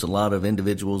she helps a lot of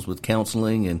individuals with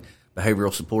counseling and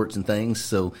behavioral supports and things.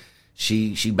 So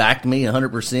she backed me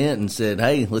 100% and said,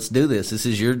 "Hey, let's do this. This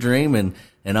is your dream, and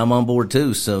I'm on board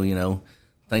too." So, you know,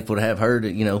 thankful to have her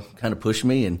to, you know, kind of push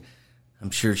me. And I'm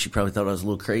sure she probably thought I was a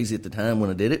little crazy at the time when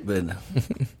I did it, but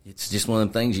it's just one of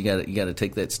them things you got to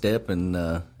take that step and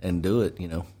do it. You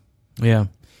know. Yeah.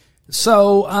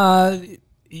 So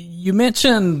you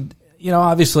mentioned, you know,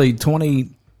 obviously 20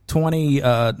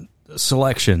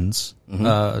 selections,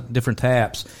 different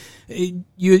taps.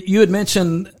 You had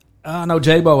mentioned, I know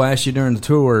J-Bo asked you during the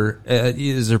tour,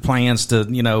 is there plans to,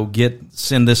 you know,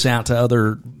 send this out to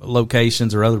other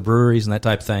locations or other breweries and that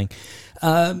type of thing?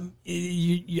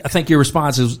 I think your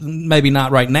response is maybe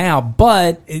not right now,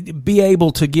 but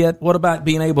what about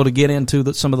being able to get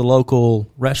into some of the local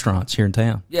restaurants here in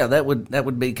town? Yeah, that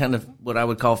would be kind of what I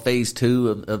would call phase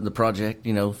 2 of the project.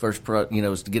 You know, first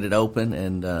is to get it open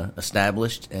and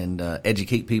established and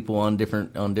educate people on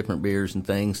different beers and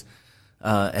things,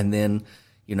 and then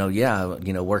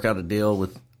work out a deal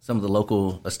with some of the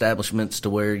local establishments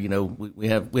to where, you know, we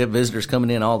have visitors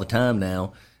coming in all the time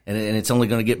now. And it's only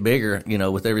going to get bigger, you know,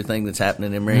 with everything that's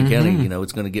happening in Marion County. You know,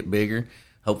 it's going to get bigger.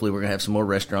 Hopefully, we're going to have some more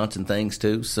restaurants and things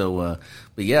too. So,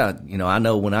 but yeah, you know, I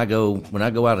know when I go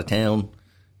out of town,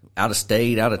 out of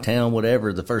state, out of town,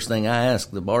 whatever, the first thing I ask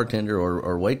the bartender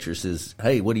or waitress is,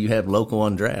 "Hey, what do you have local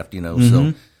on draft?" You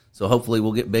know, so hopefully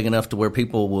we'll get big enough to where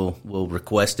people will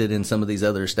request it in some of these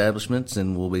other establishments,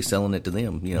 and we'll be selling it to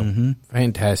them. You know,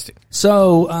 Fantastic.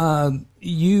 So,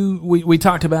 we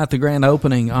talked about the grand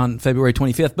opening on February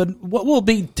 25th, but what will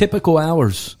be typical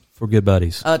hours for Good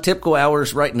Buddies? Typical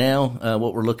hours right now,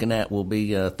 what we're looking at will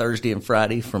be Thursday and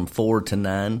Friday from 4 to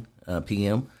 9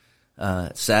 p.m.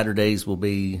 Saturdays will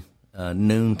be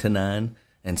noon to 9,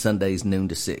 and Sundays noon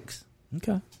to 6.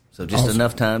 Okay. So just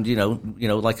enough time, you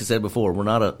know, like I said before, we're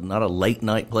not a late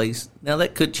night place. Now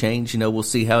that could change, you know, we'll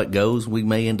see how it goes. We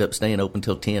may end up staying open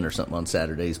till 10 or something on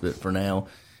Saturdays, but for now,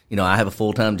 you know, I have a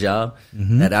full-time job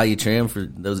at Alutrim. For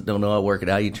those that don't know, I work at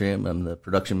Alutrim. I'm the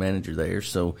production manager there.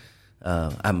 So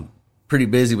I'm pretty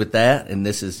busy with that, and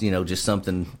this is, you know, just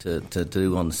something to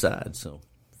do on the side. So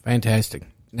fantastic.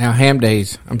 Now, ham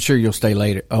days, I'm sure you'll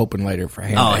stay open later for ham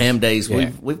days. Oh, ham days.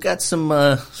 Yeah. We've got some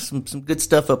good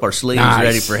stuff up our sleeves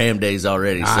ready for ham days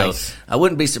already. Nice. So I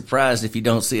wouldn't be surprised if you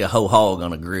don't see a whole hog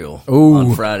on a grill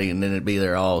on Friday, and then it'd be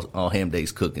there all ham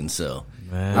days cooking. So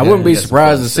man, I wouldn't be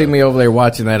surprised to see me over there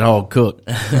watching that hog cook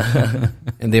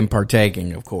and then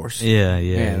partaking, of course. Yeah.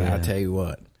 And I'll tell you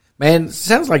what, man,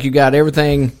 sounds like you got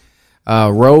everything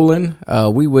rolling.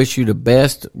 We wish you the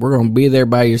best. We're going to be there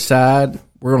by your side.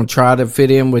 We're going to try to fit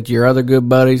in with your other good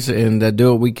buddies and do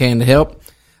what we can to help.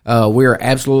 We are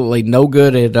absolutely no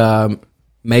good at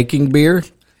making beer.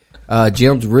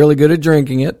 Jim's really good at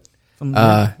drinking it,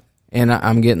 and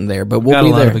I'm getting there. But we'll got be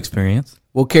a lot there. Of experience.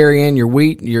 We'll carry in your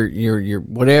wheat, your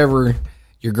whatever,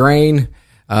 your grain.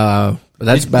 But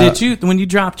that's about. Did you, when you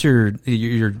dropped your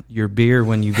beer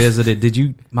when you visited? Did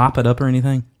you mop it up or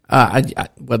anything?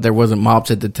 Well, there wasn't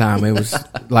mops at the time. It was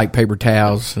like paper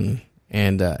towels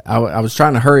and I was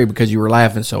trying to hurry because you were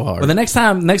laughing so hard. Well, the next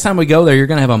time we go there, you're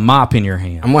going to have a mop in your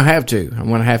hand. I'm going to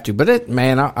have to. But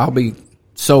I'll be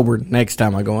sober next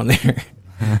time I go in there.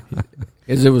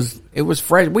 Because it was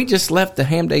fresh. We just left the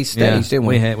ham day stage, didn't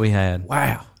we? We had.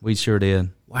 Wow. We sure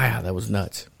did. Wow, that was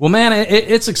nuts. Well, man,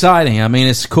 it's exciting. I mean,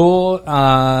 it's cool.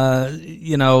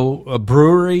 You know, a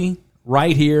brewery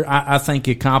right here. I think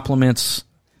it complements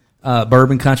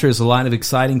bourbon country. There's a lot of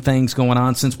exciting things going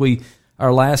on since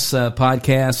our last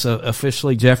podcast.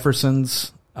 Officially,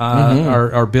 Jefferson's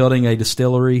are building a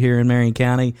distillery here in Marion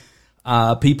County.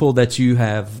 People that you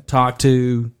have talked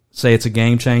to say it's a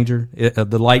game changer.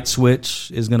 The light switch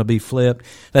is going to be flipped.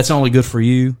 That's only good for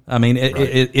you. I mean,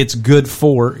 it's good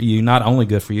for you, not only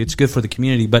good for you, it's good for the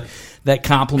community, but that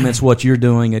complements what you're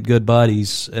doing at Good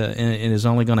Buddies and is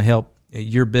only going to help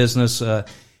your business. The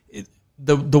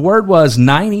word was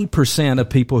 90% of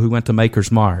people who went to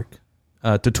Maker's Mark,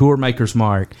 to tour Maker's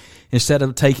Mark, instead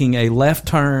of taking a left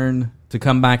turn to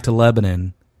come back to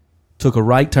Lebanon, took a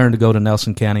right turn to go to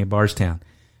Nelson County and Bardstown.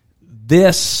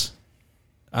 This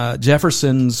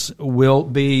Jefferson's will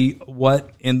be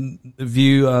what, in the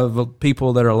view of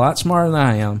people that are a lot smarter than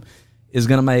I am, is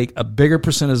going to make a bigger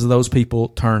percentage of those people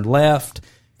turn left.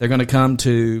 They're going to come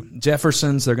to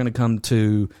Jefferson's. They're going to come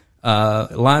to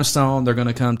Limestone. They're going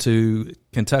to come to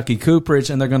Kentucky Cooperage,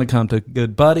 and they're going to come to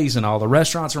Good Buddies and all the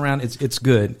restaurants around. It's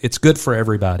good. It's good for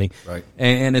everybody, Right?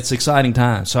 And it's exciting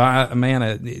time. So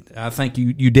I think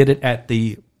you did it at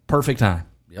the perfect time.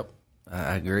 Yep,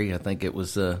 I agree. I think it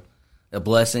was a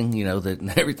blessing,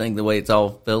 that everything, the way it's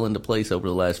all fell into place over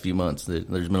the last few months. There's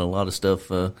been a lot of stuff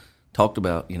talked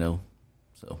about,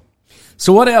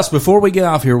 So what else, before we get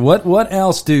off here, what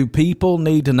else do people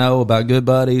need to know about Good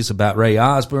Buddies, about Ray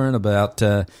Osborne, about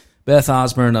Beth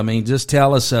Osborne? I mean, just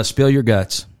tell us, spill your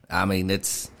guts. I mean,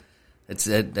 that's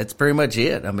pretty much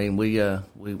it. I mean,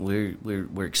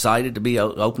 we're excited to be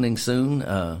opening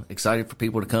soon. Excited for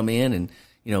people to come in, and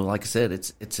like I said,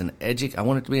 I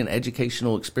want it to be an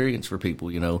educational experience for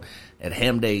people. At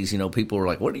Ham Days, people were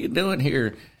like, "What are you doing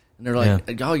here?" And they're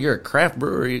like, "Oh, you're a craft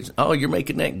brewery. Oh, you're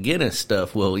making that Guinness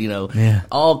stuff." Well,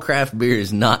 all craft beer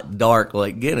is not dark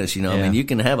like Guinness. I mean, you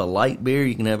can have a light beer,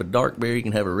 you can have a dark beer, you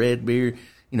can have a red beer.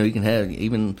 You can have,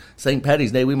 even St.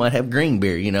 Patty's Day, we might have green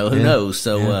beer. Who knows?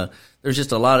 So there's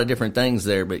just a lot of different things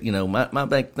there. But my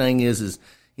big thing is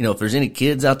if there's any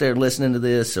kids out there listening to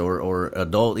this,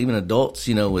 or even adults,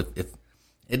 if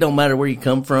it don't matter where you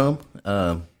come from,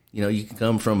 you can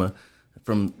come from a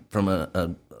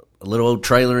little old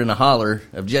trailer in a holler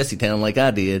of Jessietown like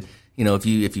I did.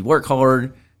 If you work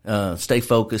hard, stay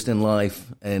focused in life,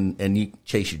 and you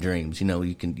chase your dreams,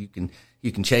 you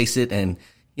can chase it, and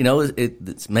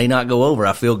it may not go over.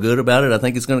 I feel good about it. I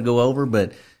think it's going to go over,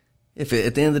 but if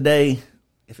at the end of the day,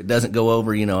 if it doesn't go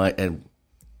over, 10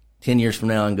 years from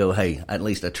now and go, hey, at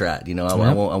least I tried.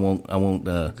 I won't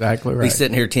exactly right. Be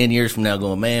sitting here 10 years from now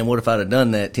going, man, what if I'd have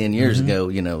done that 10 years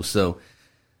ago? So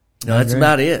that's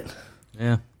about it.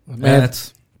 Yeah. Man,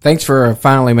 thanks for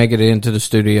finally making it into the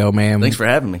studio, man. Thanks for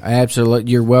having me.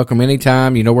 Absolutely. You're welcome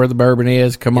anytime. You know where the bourbon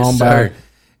is. Come on by.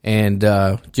 And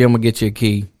Jim will get you a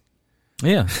key.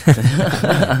 Yeah.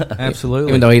 Absolutely.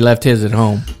 Even though he left his at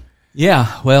home.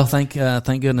 Yeah, well, thank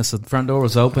goodness the front door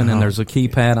was open and there's a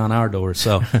keypad on our door.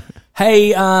 So,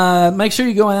 hey, make sure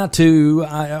you go out to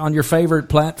on your favorite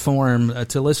platform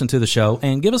to listen to the show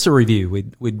and give us a review.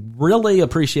 We'd really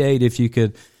appreciate if you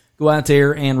could go out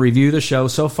there and review the show.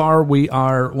 So far, we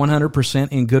are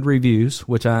 100% in good reviews,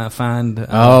 which I find.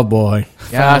 Oh boy,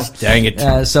 gosh dang it!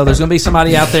 So there's going to be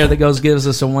somebody out there that gives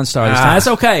us a 1-star. That's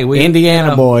okay.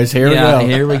 Indiana boys, here we go.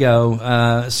 Here we go.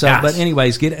 But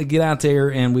anyways, get out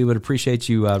there, and we would appreciate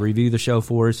you review the show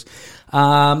for us.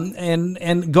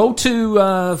 And go to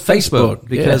Facebook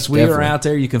because we are out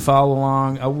there. You can follow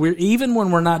along. Even when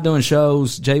we're not doing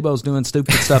shows, J-Bo's doing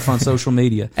stupid stuff on social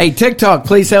media. Hey, TikTok,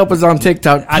 please help us on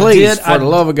TikTok. Please, for the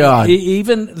love of God.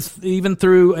 Even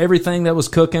through everything that was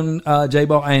cooking,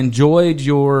 J-Bo, I enjoyed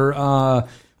your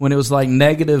when it was like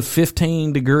negative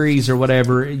 15 degrees or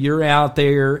whatever. You're out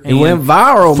there. And it went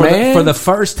viral, man. For the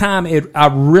first time, I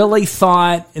really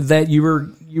thought that you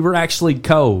were actually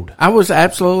cold. I was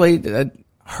absolutely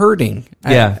hurting.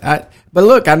 Yeah. But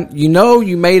look,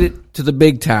 you made it to the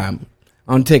big time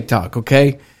on TikTok,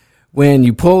 okay? When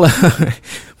you pull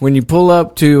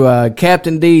up to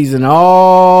Captain D's and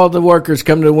all the workers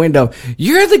come to the window,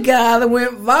 you're the guy that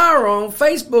went viral on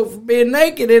Facebook for being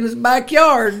naked in his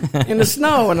backyard in the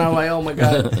snow. And I'm like, oh my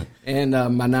God. And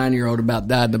my 9-year-old about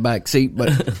died in the back seat.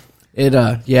 But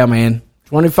yeah, man,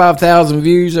 25,000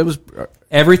 views. It was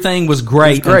everything was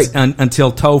great,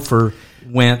 until Topher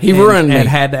went. He ruined me. And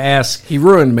had to ask. He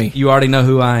ruined me. You already know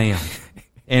who I am.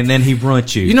 And then he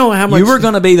ruined you. You know how much you were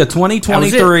going to be the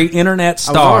 2023 internet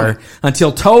star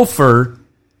until Topher.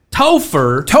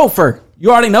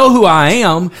 You already know who I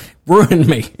am. Ruined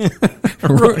me.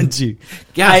 Ruined you.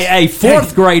 A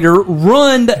fourth grader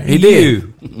ruined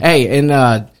you. Did. Hey,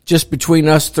 and just between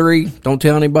us three, don't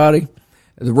tell anybody.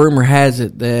 The rumor has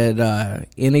it that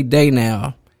any day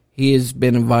now he has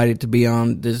been invited to be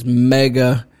on this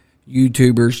mega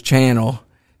YouTuber's channel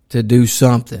to do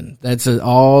something. That's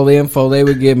all the info they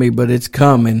would give me, but it's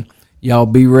coming. Y'all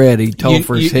be ready.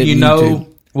 Topher's hitting you know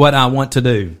YouTube. What I want to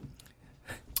do?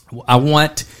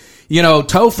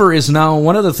 Topher is known,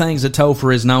 one of the things that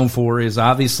Topher is known for is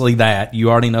obviously that. You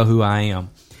already know who I am.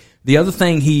 The other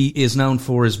thing he is known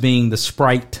for is being the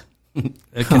Sprite,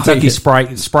 Kentucky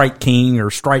Sprite King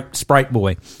or Sprite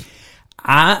Boy.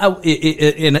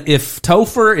 If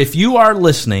Topher, if you are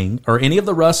listening, or any of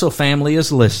the Russell family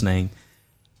is listening,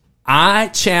 I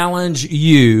challenge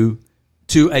you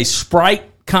to a Sprite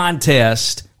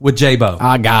contest with J-Bo.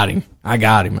 I got him.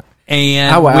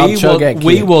 And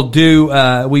we will do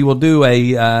a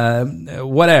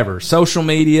whatever, social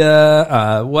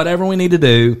media, whatever we need to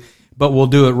do, but we'll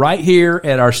do it right here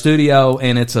at our studio,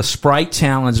 and it's a Sprite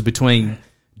challenge between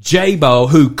J-Bo,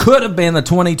 who could have been the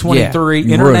 2023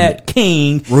 Yeah, Internet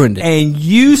King. Ruined it. And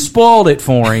you spoiled it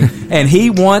for him, and he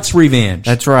wants revenge.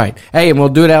 That's right. Hey, and we'll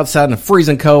do it outside in the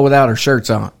freezing cold without our shirts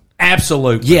on.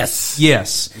 Absolutely. Yes.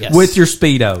 Yes. With your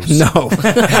Speedos. No.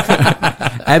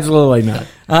 Absolutely not.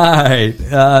 All right.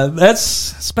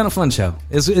 It's been a fun show.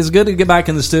 It's good to get back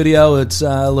in the studio. It's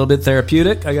a little bit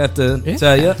therapeutic, I got to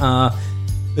tell you.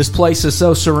 This place is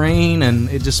so serene, and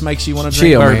it just makes you want to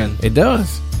drink Chill, bourbon. man. It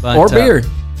does. But, or beer.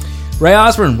 Ray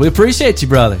Osborne, we appreciate you,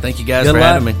 brother. Thank you guys for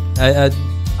having me.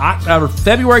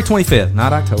 February 25th,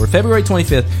 not October, February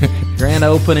 25th, grand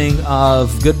opening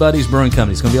of Good Buddies Brewing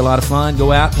Company. It's going to be a lot of fun.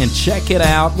 Go out and check it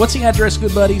out. What's the address,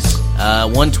 Good Buddies?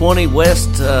 120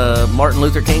 West Martin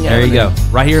Luther King There Avenue. you go.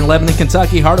 Right here in Lebanon,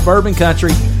 Kentucky, heart of bourbon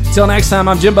country. Until next time,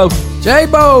 I'm Jimbo.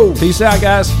 J-Bo! Peace out,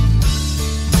 guys.